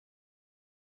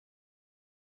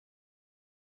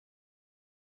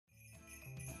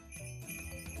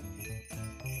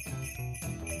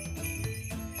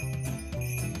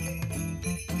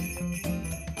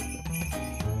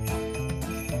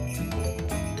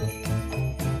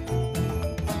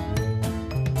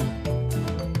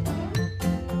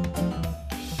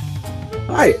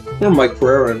Hi, we're Mike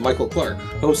Pereira and Michael Clark,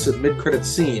 hosts of Mid-Credit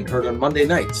Scene, heard on Monday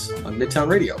nights on Midtown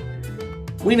Radio.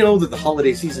 We know that the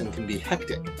holiday season can be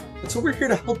hectic, and so we're here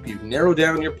to help you narrow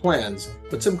down your plans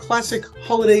with some classic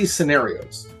holiday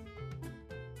scenarios.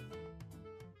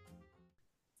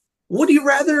 Would you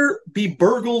rather be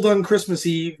burgled on Christmas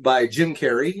Eve by Jim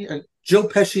Carrey, and Joe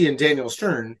Pesci and Daniel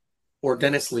Stern, or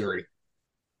Dennis Leary?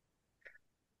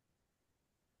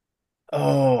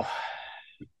 Oh,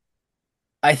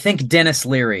 I think Dennis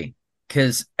Leary,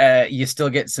 because you still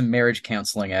get some marriage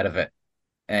counseling out of it,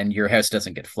 and your house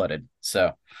doesn't get flooded.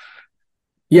 So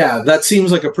Yeah, that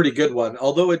seems like a pretty good one,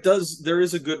 although there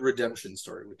is a good redemption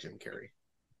story with Jim Carrey.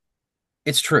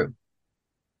 it's true.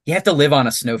 You have to live on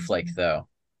a snowflake, though.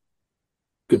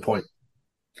 Good point.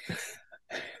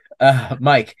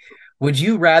 Mike, would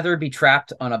you rather be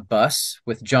trapped on a bus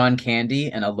with John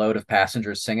Candy and a load of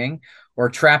passengers singing, or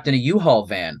trapped in a U-Haul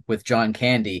van with John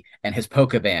Candy and his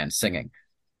polka band singing?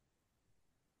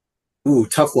 Ooh,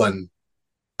 tough one.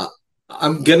 Uh,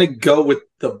 I'm gonna go with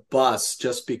the bus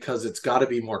just because it's got to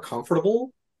be more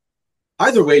comfortable.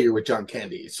 Either way, you're with John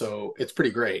Candy, so it's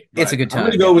pretty great. It's a But good I'm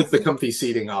gonna time, go yeah. with the comfy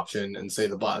seating option and say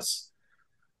the bus.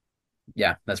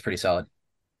 Yeah, that's pretty solid.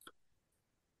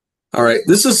 All right,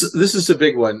 this is a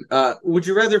big one. Would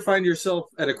you rather find yourself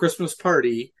at a Christmas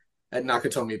party at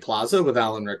Nakatomi Plaza with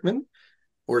Alan Rickman,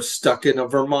 or stuck in a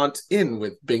Vermont inn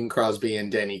with Bing Crosby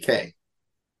and Danny Kaye?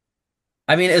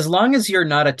 I mean, as long as you're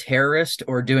not a terrorist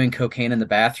or doing cocaine in the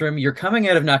bathroom, you're coming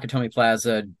out of Nakatomi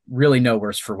Plaza really no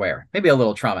worse for wear. Maybe a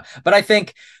little trauma. But I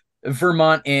think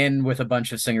Vermont Inn with a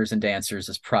bunch of singers and dancers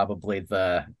is probably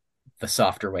the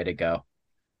softer way to go.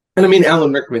 And I mean,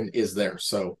 Alan Rickman is there,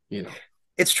 so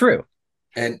It's true.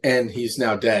 and he's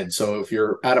now dead. So if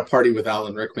you're at a party with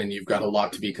Alan Rickman, you've got a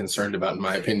lot to be concerned about, in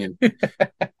my opinion.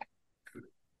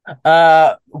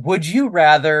 Would you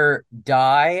rather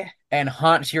die and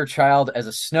haunt your child as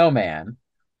a snowman,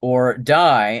 or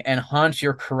die and haunt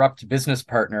your corrupt business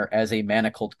partner as a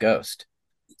manacled ghost?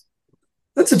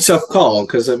 That's a tough call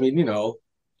because I mean, you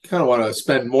kind of want to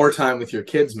spend more time with your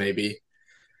kids, maybe,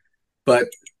 but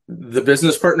the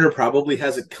business partner probably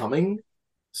has it coming.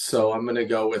 So I'm gonna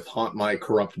go with haunt my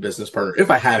corrupt business partner.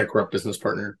 If I had a corrupt business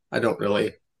partner, I don't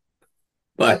really,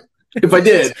 but if I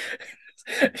did,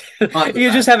 haunt the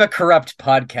You just bad. have a corrupt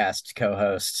podcast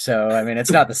co-host, so I mean,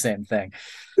 it's not the same thing.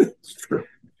 It's true.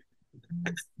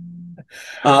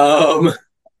 Um,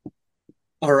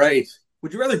 all right.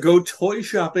 Would you rather go toy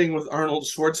shopping with Arnold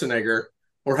Schwarzenegger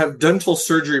or have dental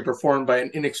surgery performed by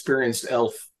an inexperienced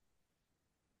elf?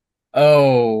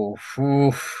 Oh,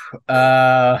 oof.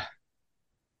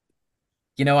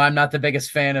 I'm not the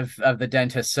biggest fan of the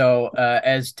dentist, so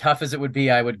as tough as it would be,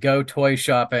 I would go toy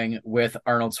shopping with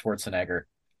Arnold Schwarzenegger.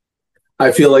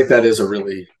 I feel like that is a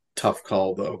really tough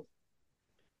call, though.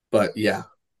 But yeah,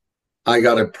 I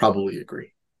gotta probably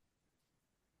agree.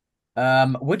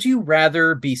 Would you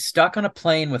rather be stuck on a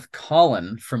plane with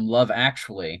Colin from Love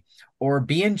Actually, or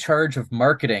be in charge of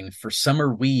marketing for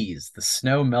Summer Wheeze, the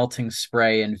snow melting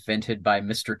spray invented by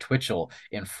Mr. Twitchell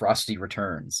in Frosty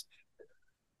Returns?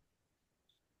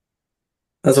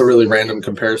 That's a really random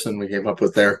comparison we came up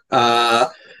with there. As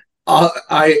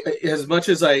much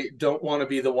as I don't want to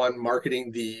be the one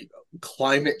marketing the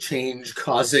climate change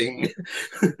causing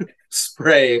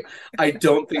spray, I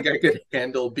don't think I could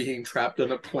handle being trapped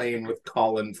on a plane with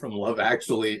Colin from Love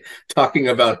Actually talking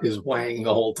about his wang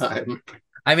the whole time.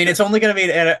 I mean, it's only going to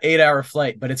be an 8 hour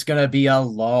flight, but it's going to be a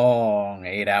long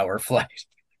 8 hour flight.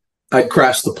 I'd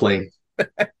crash the plane.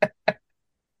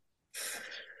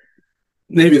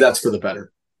 Maybe that's for the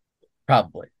better.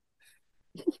 Probably.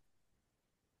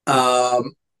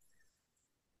 Um,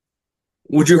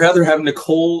 would you rather have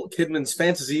Nicole Kidman's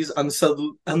fantasies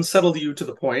unsettle you to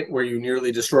the point where you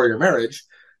nearly destroy your marriage,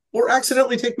 or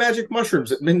accidentally take magic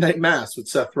mushrooms at midnight mass with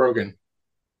Seth Rogen?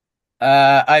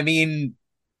 I mean,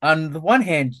 on the one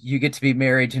hand, you get to be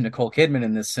married to Nicole Kidman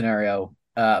in this scenario,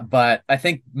 but I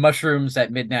think mushrooms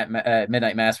at midnight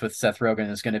mass with Seth Rogen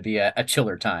is going to be a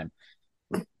chiller time.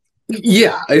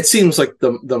 Yeah, it seems like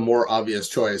the more obvious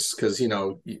choice because you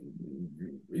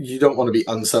don't want to be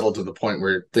unsettled to the point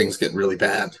where things get really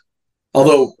bad.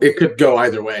 Although it could go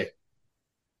either way.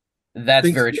 That's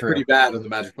Things very get pretty true. bad on the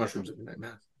magic mushrooms at midnight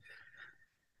mass.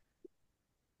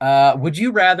 Would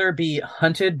you rather be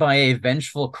hunted by a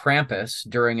vengeful Krampus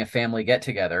during a family get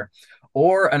together,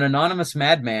 or an anonymous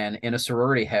madman in a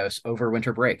sorority house over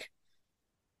winter break?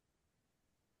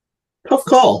 Tough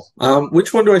call.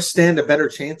 Which one do I stand a better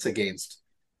chance against?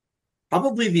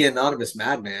 Probably the anonymous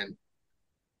madman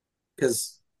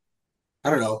because I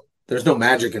don't know. There's no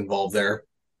magic involved there.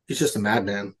 He's just a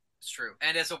madman. It's true.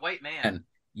 And as a white man,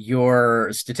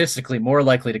 you're statistically more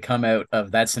likely to come out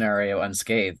of that scenario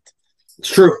unscathed. It's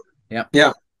true. Yep.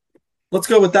 Yeah. Let's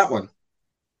go with that one.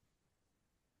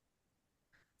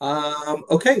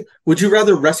 Okay. Would you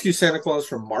rather rescue Santa Claus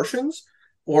from Martians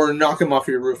or knock him off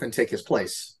your roof and take his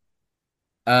place?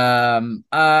 I'm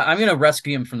gonna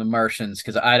rescue him from the Martians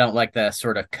because I don't like the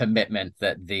sort of commitment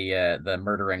that the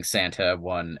murdering Santa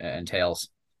one entails.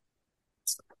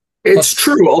 It's Plus,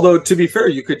 true. Although, to be fair,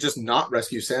 you could just not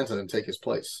rescue Santa and take his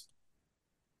place.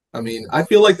 I mean, I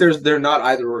feel like they're not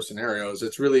either or scenarios.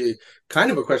 It's really kind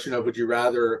of a question of would you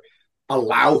rather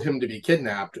allow him to be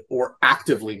kidnapped or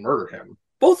actively murder him?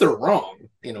 Both are wrong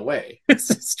in a way.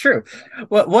 it's true.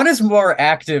 Well, one is more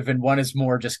active and one is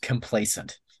more just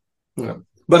complacent. Yeah.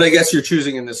 But I guess you're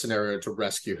choosing in this scenario to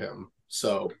rescue him.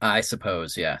 So, I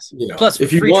suppose, yes. you know, Plus,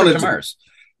 if you free trip wanted to to, Mars.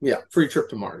 yeah, free trip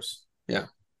to Mars. Yeah,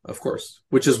 of course.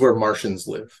 Which is where Martians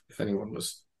live, if anyone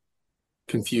was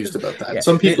confused about that. Yeah,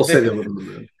 Some people say they live on the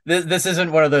moon. this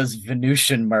isn't one of those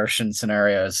Venusian Martian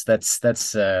scenarios. That's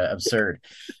absurd.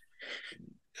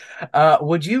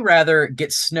 Would you rather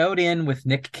get snowed in with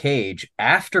Nick Cage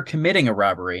after committing a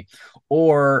robbery,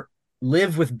 or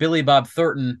live with Billy Bob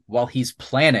Thornton while he's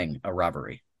planning a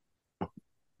robbery?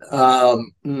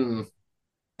 Um, hmm.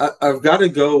 I've got to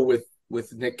go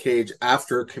with Nick Cage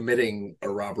after committing a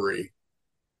robbery,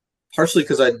 partially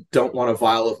because I don't want a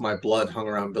vial of my blood hung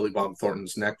around Billy Bob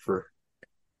Thornton's neck for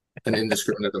an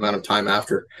indiscriminate amount of time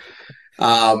after.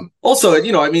 Also,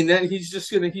 you know, I mean, then he's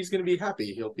gonna be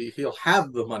happy. He'll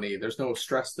have the money. There's no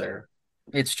stress there,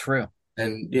 It's true.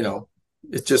 and you know,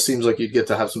 it just seems like you'd get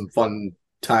to have some fun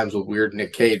times with weird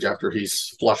Nick Cage after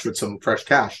he's flush with some fresh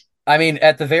cash. I mean,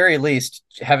 at the very least,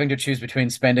 having to choose between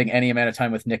spending any amount of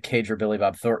time with Nick Cage or Billy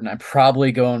Bob Thornton, I'm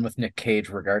probably going with Nick Cage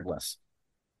regardless.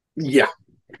 Yeah,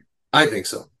 I think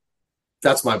so.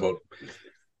 That's my vote.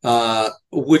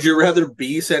 Would you rather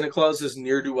be Santa Claus's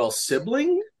ne'er-do-well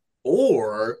sibling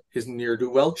or his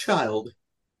ne'er-do-well child?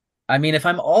 I mean, if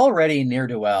I'm already near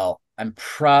to well, I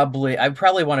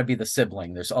probably want to be the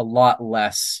sibling. There's a lot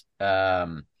less uh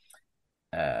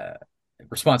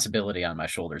responsibility on my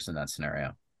shoulders in that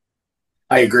scenario.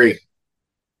 I agree.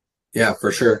 Yeah,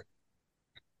 for sure.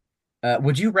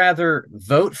 Would you rather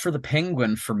vote for the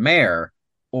Penguin for mayor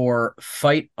or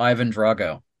fight Ivan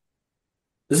Drago?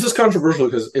 This is controversial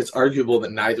because it's arguable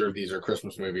that neither of these are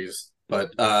Christmas movies,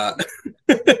 but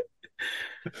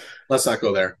let's not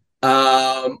go there.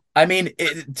 I mean,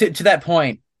 to that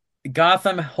point,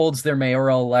 Gotham holds their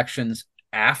mayoral elections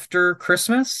after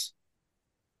Christmas.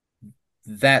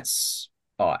 That's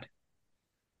odd.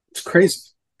 It's crazy.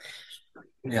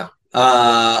 Yeah.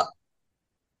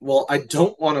 Well, I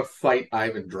don't want to fight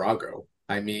Ivan Drago.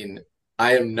 I mean,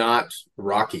 I am not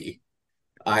Rocky.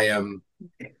 I am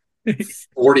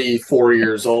 44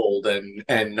 years old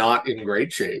and not in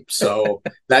great shape. So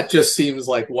that just seems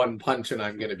like one punch and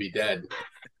I'm going to be dead.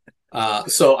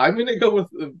 So I'm going to go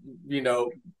with, you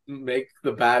know, make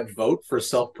the bad vote for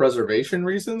self-preservation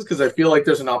reasons because I feel like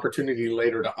there's an opportunity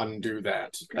later to undo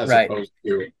that as Right. opposed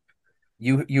to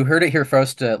You heard it here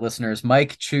first, listeners.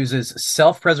 Mike chooses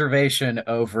self-preservation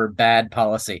over bad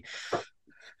policy.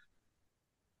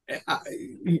 I,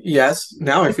 yes.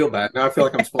 Now I feel bad. Now I feel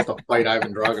like I'm supposed to fight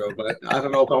Ivan Drago, but I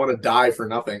don't know if I want to die for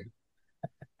nothing.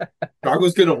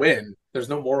 Drago's going to win. There's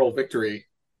no moral victory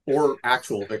or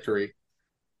actual victory.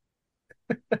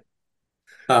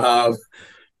 Uh,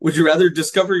 would you rather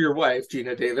discover your wife,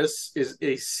 Gina Davis, is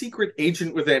a secret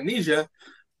agent with amnesia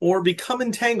or become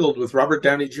entangled with Robert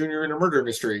Downey Jr. in a murder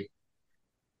mystery?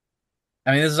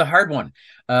 I mean, this is a hard one.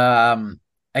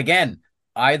 Again,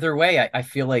 either way, I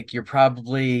feel like you're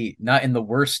probably not in the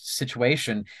worst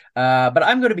situation. But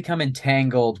I'm going to become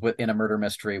entangled in a murder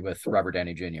mystery with Robert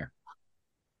Downey Jr.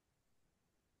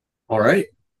 All right.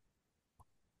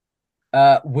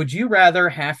 Would you rather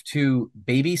have to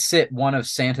babysit one of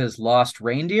Santa's lost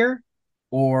reindeer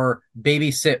or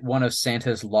babysit one of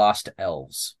Santa's lost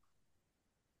elves?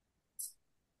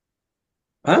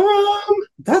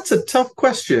 That's a tough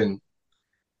question.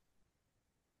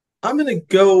 I'm gonna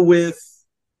go with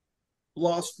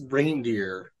Lost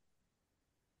Reindeer.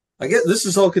 I guess this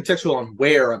is all contextual on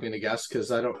where I'm gonna guess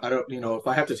because I don't, you know, if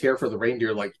I have to care for the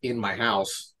reindeer like in my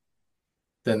house,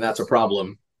 then that's a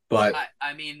problem. But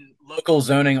I mean, local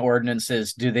zoning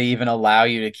ordinances, do they even allow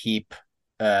you to keep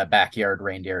backyard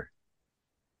reindeer?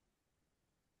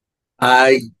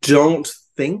 I don't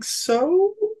think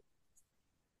so.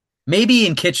 Maybe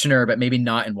in Kitchener, but maybe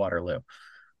not in Waterloo.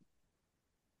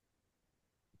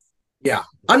 Yeah,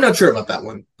 I'm not sure about that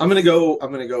one. I'm gonna go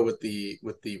with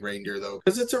the reindeer though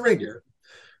because it's a reindeer.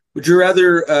 Would you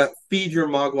rather feed your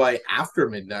mogwai after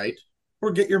midnight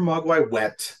or get your mogwai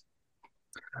wet?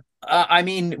 I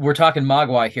mean, we're talking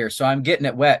Mogwai here, so I'm getting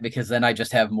it wet because then I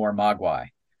just have more Mogwai.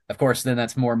 Of course, then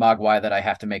that's more Mogwai that I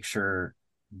have to make sure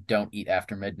don't eat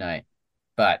after midnight.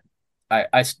 But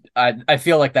I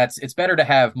feel like it's better to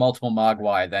have multiple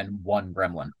Mogwai than one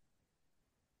gremlin.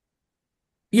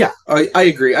 Yeah, I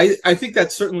agree. I think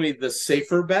that's certainly the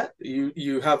safer bet.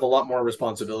 You have a lot more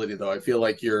responsibility, though. I feel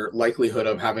like your likelihood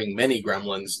of having many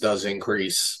gremlins does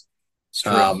increase. It's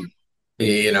true. Um,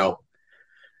 you know,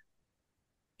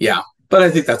 yeah, but I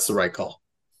think that's the right call.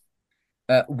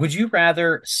 Would you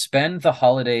rather spend the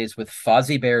holidays with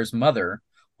Fozzie Bear's mother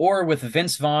or with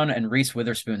Vince Vaughn and Reese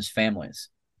Witherspoon's families?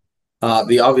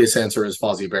 The obvious answer is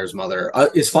Fozzie Bear's mother.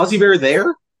 Is Fozzie Bear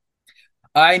there?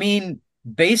 I mean,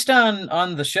 based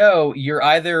on the show, you're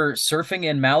either surfing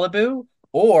in Malibu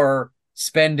or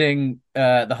spending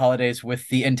the holidays with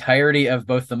the entirety of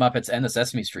both the Muppets and the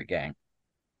Sesame Street gang.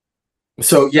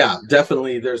 So yeah,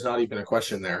 definitely. There's not even a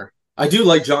question there. I do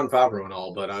like John Favreau and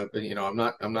all, but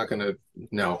I'm not gonna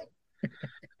no.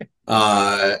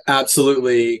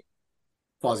 Absolutely,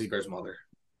 Fozzie Bear's mother.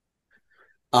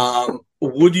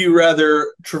 Would you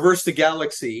rather traverse the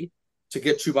galaxy to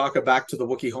get Chewbacca back to the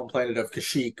Wookiee home planet of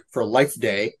Kashyyyk for Life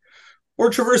Day, or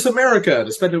traverse America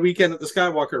to spend a weekend at the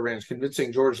Skywalker Ranch,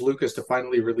 convincing George Lucas to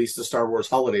finally release the Star Wars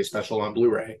Holiday Special on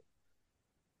Blu-ray?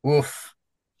 Oof.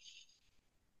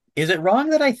 Is it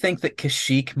wrong that I think that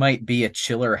Kashyyyk might be a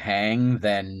chiller hang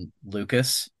than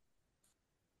Lucas?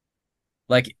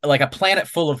 Like a planet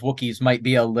full of Wookiees might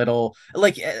be a little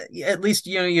like at least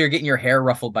you're getting your hair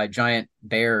ruffled by giant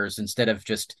bears instead of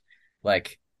just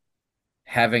like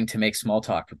having to make small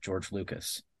talk with George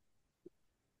Lucas.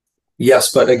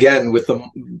 Yes, but again, with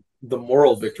the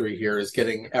moral victory here is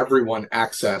getting everyone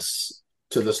access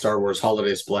to the Star Wars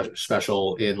Holiday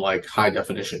Special in like high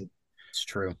definition. It's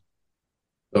true.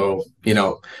 So,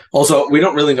 also we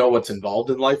don't really know what's involved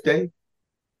in Life Day.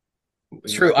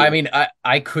 It's true. I mean,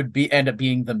 I could end up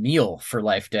being the meal for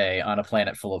Life Day on a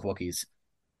planet full of Wookiees.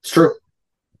 It's true.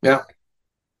 Yeah.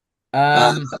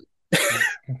 Um,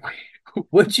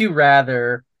 would you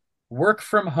rather work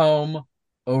from home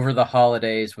over the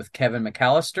holidays with Kevin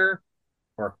McAllister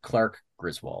or Clark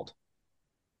Griswold?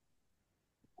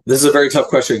 This is a very tough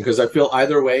question because I feel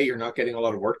either way you're not getting a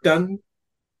lot of work done.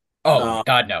 Oh,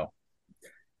 God, no.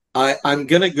 I'm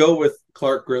gonna go with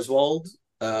Clark Griswold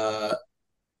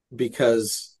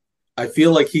because I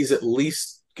feel like he's at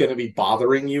least gonna be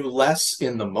bothering you less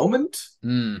in the moment.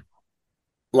 Mm.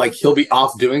 Like he'll be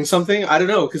off doing something. I don't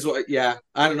know because I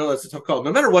don't know. That's a tough call.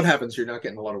 No matter what happens, you're not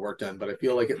getting a lot of work done. But I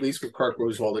feel like at least with Clark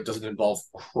Griswold, it doesn't involve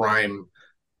crime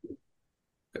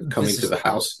coming to the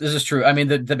house. This is true. I mean,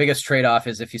 the biggest trade-off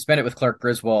is if you spend it with Clark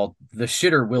Griswold, the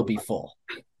shitter will be full.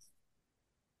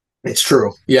 It's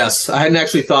true. Yes. I hadn't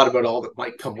actually thought about all that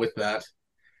might come with that.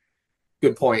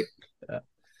 Good point.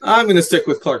 I'm going to stick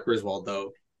with Clark Griswold,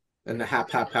 though. And the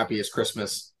happiest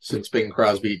Christmas since Bing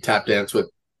Crosby tap dance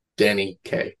with Danny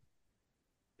Kaye.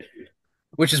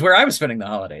 Which is where I was spending the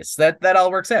holidays. That all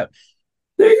works out.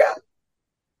 There you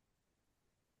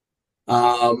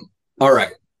go. All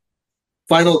right.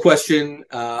 Final question,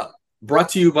 brought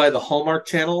to you by the Hallmark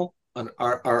Channel,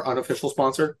 our unofficial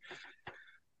sponsor.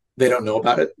 They don't know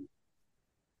about it.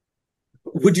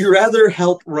 Would you rather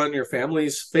help run your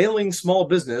family's failing small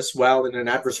business while in an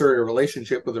adversarial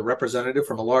relationship with a representative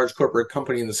from a large corporate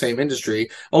company in the same industry,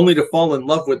 only to fall in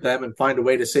love with them and find a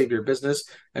way to save your business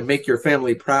and make your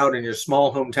family proud in your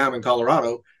small hometown in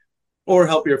Colorado, or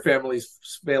help your family's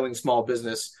failing small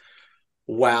business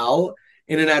while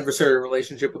in an adversarial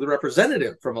relationship with a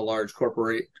representative from a large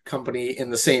corporate company in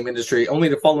the same industry, only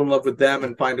to fall in love with them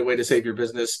and find a way to save your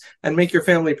business and make your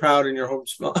family proud in your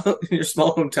in your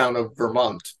small hometown of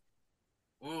Vermont?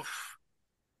 Oof.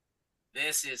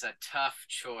 This is a tough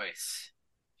choice.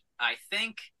 I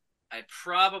think I'd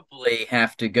probably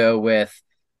have to go with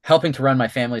helping to run my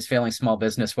family's failing small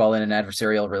business while in an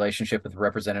adversarial relationship with a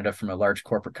representative from a large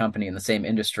corporate company in the same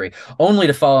industry, only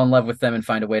to fall in love with them and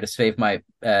find a way to save my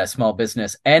small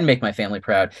business and make my family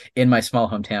proud in my small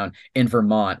hometown in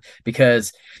Vermont,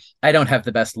 because I don't have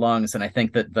the best lungs, and I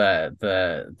think that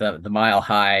the mile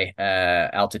high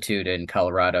altitude in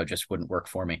Colorado just wouldn't work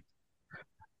for me.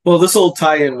 Well, this will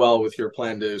tie in well with your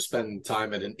plan to spend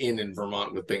time at an inn in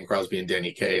Vermont with Bing Crosby and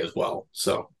Danny Kaye as well.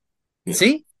 So,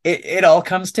 see, it all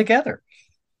comes together.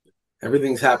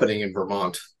 Everything's happening in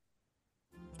Vermont.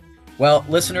 Well,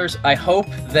 listeners, I hope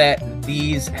that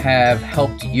these have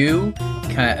helped you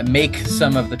kind of make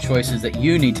some of the choices that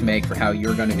you need to make for how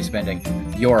you're going to be spending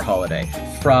your holiday.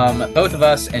 From both of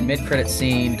us and Mid-Credit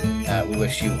Scene, we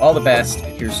wish you all the best.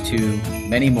 Here's to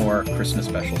many more Christmas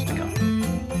specials to come.